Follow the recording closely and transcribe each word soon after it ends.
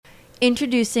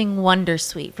Introducing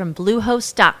Wondersuite from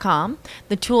Bluehost.com,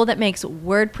 the tool that makes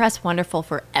WordPress wonderful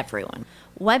for everyone.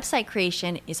 Website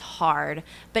creation is hard,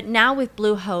 but now with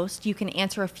Bluehost, you can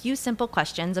answer a few simple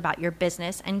questions about your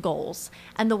business and goals,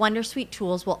 and the Wondersuite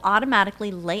tools will automatically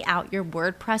lay out your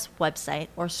WordPress website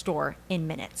or store in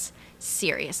minutes.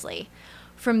 Seriously.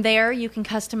 From there, you can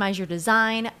customize your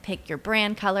design, pick your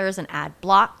brand colors, and add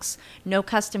blocks. No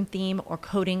custom theme or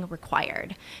coding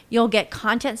required. You'll get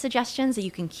content suggestions that you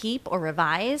can keep or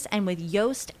revise, and with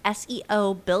Yoast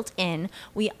SEO built in,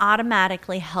 we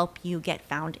automatically help you get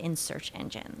found in search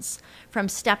engines. From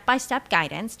step-by-step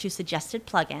guidance to suggested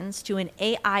plugins to an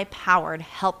AI-powered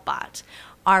help bot,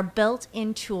 our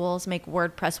built-in tools make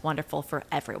WordPress wonderful for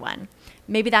everyone.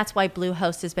 Maybe that's why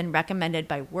Bluehost has been recommended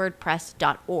by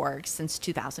WordPress.org since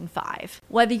 2005.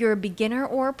 Whether you're a beginner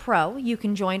or a pro, you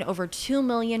can join over 2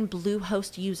 million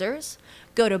Bluehost users.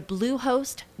 Go to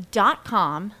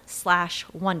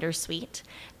bluehost.com/wondersuite.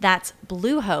 That's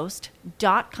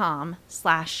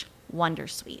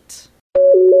bluehost.com/wondersuite.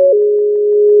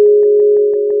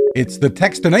 It's the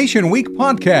Techstination Week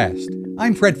podcast.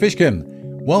 I'm Fred Fishkin.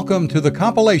 Welcome to the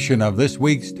compilation of this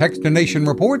week's Techstination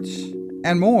reports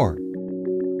and more.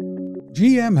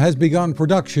 GM has begun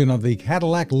production of the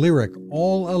Cadillac Lyriq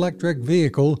all-electric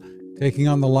vehicle, taking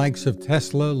on the likes of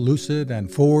Tesla, Lucid,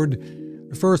 and Ford.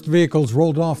 The first vehicles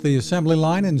rolled off the assembly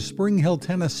line in Spring Hill,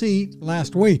 Tennessee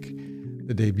last week.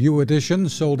 The debut edition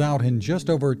sold out in just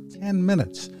over 10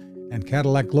 minutes, and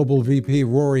Cadillac Global VP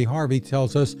Rory Harvey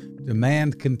tells us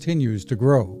demand continues to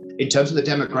grow. In terms of the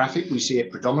demographic, we see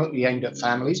it predominantly aimed at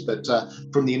families, but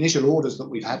from the initial orders that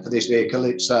we've had for this vehicle,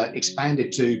 it's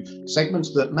expanded to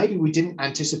segments that maybe we didn't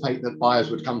anticipate that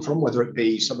buyers would come from, whether it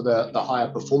be some of the higher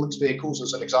performance vehicles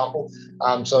as an example.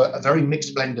 So a very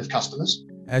mixed blend of customers.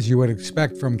 As you would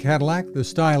expect from Cadillac, the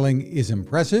styling is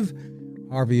impressive.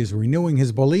 Harvey is renewing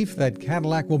his belief that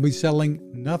Cadillac will be selling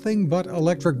nothing but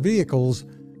electric vehicles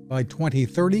by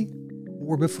 2030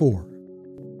 or before.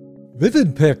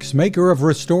 VividPix, maker of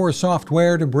Restore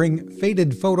software to bring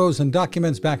faded photos and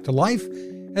documents back to life,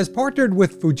 has partnered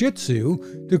with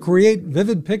Fujitsu to create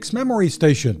VividPix Memory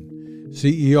Station.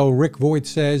 CEO Rick Voigt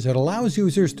says it allows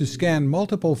users to scan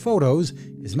multiple photos,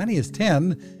 as many as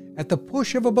 10, at the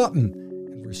push of a button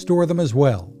and restore them as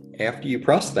well. After you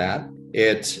press that,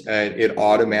 it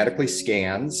automatically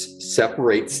scans,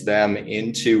 separates them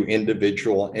into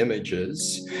individual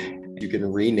images. You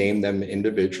can rename them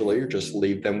individually or just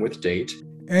leave them with date.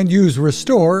 And use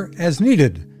Restore as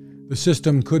needed. The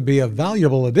system could be a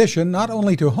valuable addition not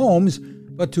only to homes,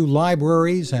 but to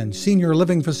libraries and senior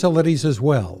living facilities as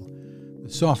well. The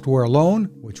software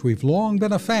alone, which we've long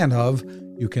been a fan of,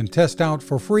 you can test out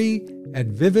for free at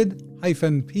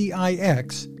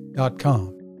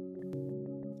vivid-pix.com.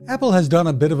 Apple has done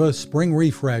a bit of a spring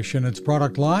refresh in its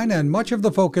product line, and much of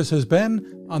the focus has been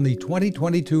on the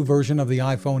 2022 version of the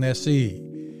iPhone SE.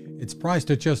 It's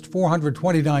priced at just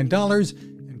 $429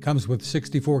 and comes with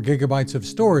 64 gigabytes of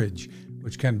storage,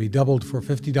 which can be doubled for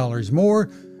 $50 more.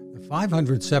 The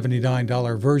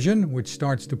 $579 version, which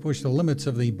starts to push the limits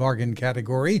of the bargain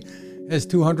category, has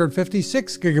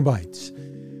 256 gigabytes.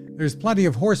 There's plenty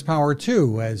of horsepower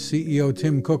too, as CEO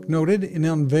Tim Cook noted in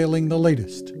unveiling the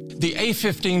latest. The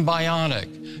A15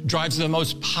 Bionic drives the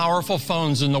most powerful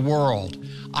phones in the world,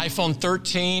 iPhone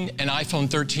 13 and iPhone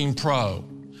 13 Pro.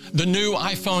 The new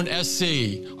iPhone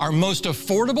SE, our most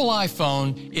affordable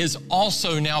iPhone, is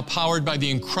also now powered by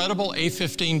the incredible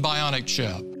A15 Bionic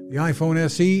chip. The iPhone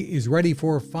SE is ready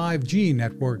for 5G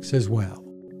networks as well.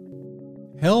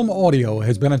 Helm Audio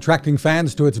has been attracting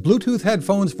fans to its Bluetooth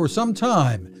headphones for some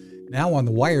time. Now on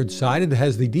the wired side, it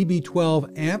has the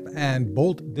DB12 amp and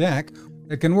Bolt DAC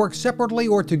that can work separately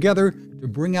or together to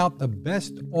bring out the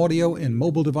best audio in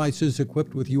mobile devices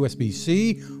equipped with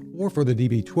USB-C or, for the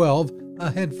DB12,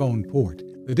 a headphone port.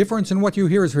 The difference in what you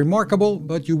hear is remarkable,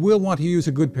 but you will want to use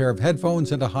a good pair of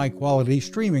headphones and a high-quality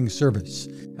streaming service.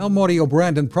 Helm Audio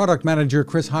brand and product manager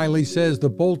Chris Hiley says the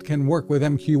Bolt can work with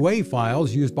MQA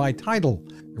files used by Tidal.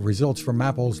 The results from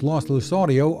Apple's lossless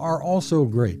audio are also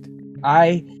great.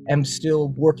 I am still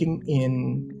working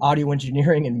in audio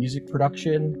engineering and music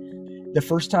production. The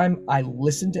first time I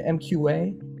listened to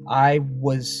MQA, I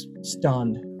was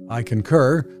stunned. I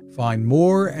concur. Find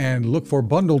more and look for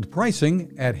bundled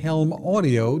pricing at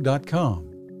helmaudio.com.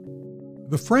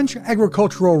 The French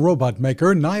agricultural robot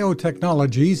maker NIO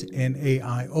Technologies,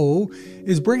 NAIO,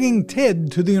 is bringing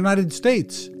TED to the United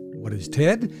States. What is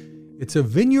TED? It's a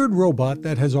vineyard robot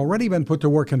that has already been put to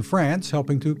work in France,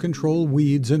 helping to control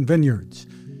weeds in vineyards.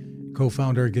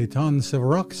 Co-founder Gaetan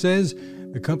Severoc says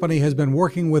the company has been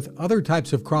working with other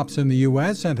types of crops in the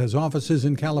U.S. and has offices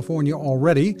in California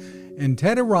already, And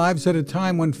Ted arrives at a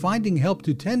time when finding help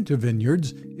to tend to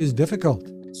vineyards is difficult.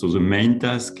 So the main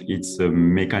task is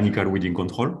mechanical weeding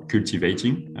control,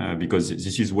 cultivating, because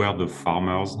this is where the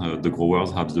farmers, the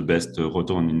growers have the best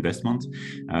return on investment.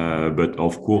 But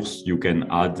of course, you can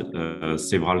add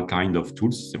several kind of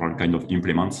tools, several kind of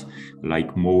implements,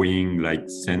 like mowing, like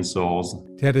sensors.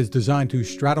 Ted is designed to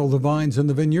straddle the vines in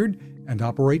the vineyard and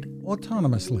operate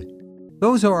autonomously.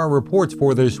 Those are our reports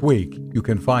for this week. You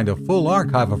can find a full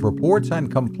archive of reports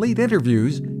and complete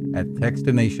interviews at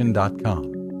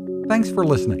Techstination.com. Thanks for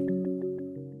listening.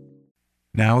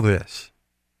 Now this.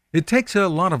 It takes a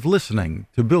lot of listening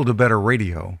to build a better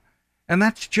radio, and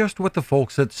that's just what the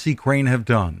folks at C. Crane have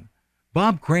done.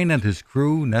 Bob Crane and his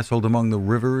crew, nestled among the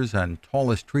rivers and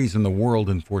tallest trees in the world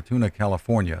in Fortuna,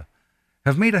 California,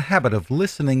 have made a habit of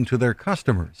listening to their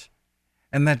customers.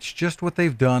 And that's just what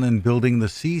they've done in building the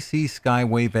CC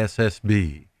Skywave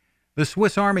SSB, the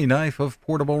Swiss Army knife of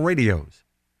portable radios.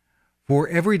 For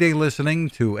everyday listening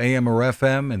to AM or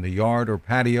FM in the yard or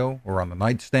patio or on the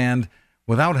nightstand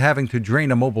without having to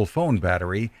drain a mobile phone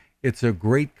battery, it's a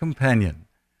great companion.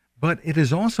 But it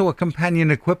is also a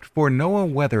companion equipped for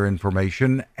NOAA weather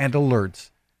information and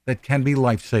alerts that can be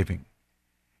life-saving.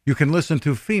 You can listen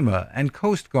to FEMA and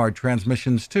Coast Guard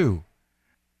transmissions too.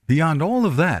 Beyond all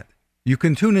of that, you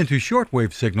can tune into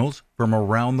shortwave signals from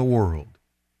around the world.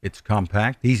 It's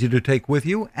compact, easy to take with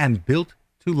you, and built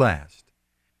to last.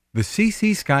 The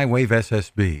CC Skywave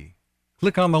SSB.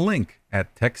 Click on the link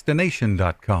at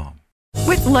Techstination.com.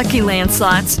 With Lucky Land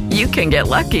Slots, you can get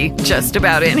lucky just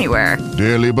about anywhere.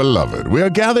 Dearly beloved, we are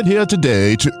gathered here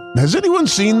today to... Has anyone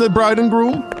seen the bride and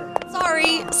groom?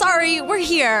 Sorry, we're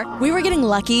here. We were getting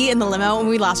lucky in the limo and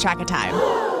we lost track of time.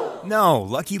 No,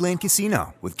 Lucky Land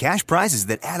Casino, with cash prizes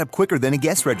that add up quicker than a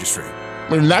guest registry.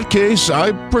 In that case,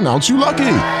 I pronounce you lucky.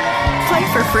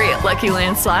 Play for free at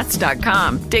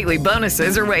LuckyLandSlots.com. Daily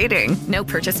bonuses are waiting. No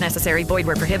purchase necessary. Void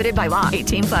where prohibited by law.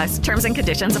 18+. Terms and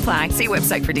conditions apply. See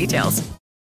website for details.